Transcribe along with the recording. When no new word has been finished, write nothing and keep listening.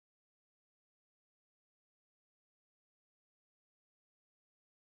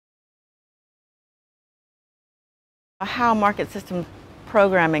How market system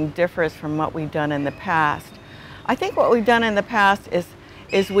programming differs from what we've done in the past. I think what we've done in the past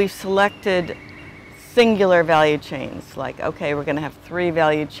is we've selected singular value chains, like, okay, we're going to have 3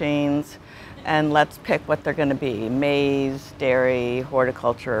 value chains and let's pick what they're going to be: maize, dairy,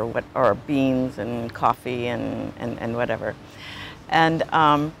 horticulture, or beans and coffee and whatever. And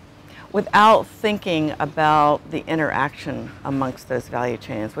without thinking about the interaction amongst those value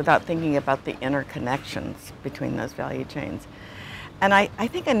chains, without thinking about the interconnections between those value chains. And I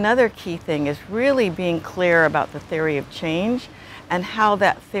think another key thing is really being clear about the theory of change and how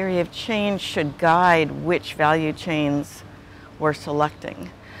that theory of change should guide which value chains we're selecting.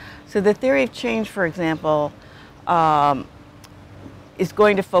 So the theory of change, for example, is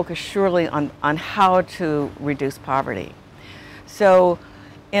going to focus surely on how to reduce poverty. So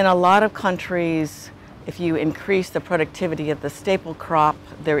in a lot of countries, if you increase the productivity of the staple crop,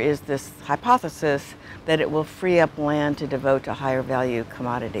 there is this hypothesis that it will free up land to devote to higher value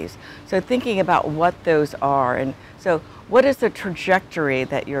commodities. So thinking about what those are, and so what is the trajectory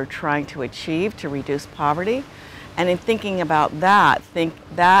that you're trying to achieve to reduce poverty? And in thinking about that,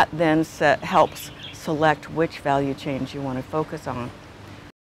 that then helps select which value chains you want to focus on.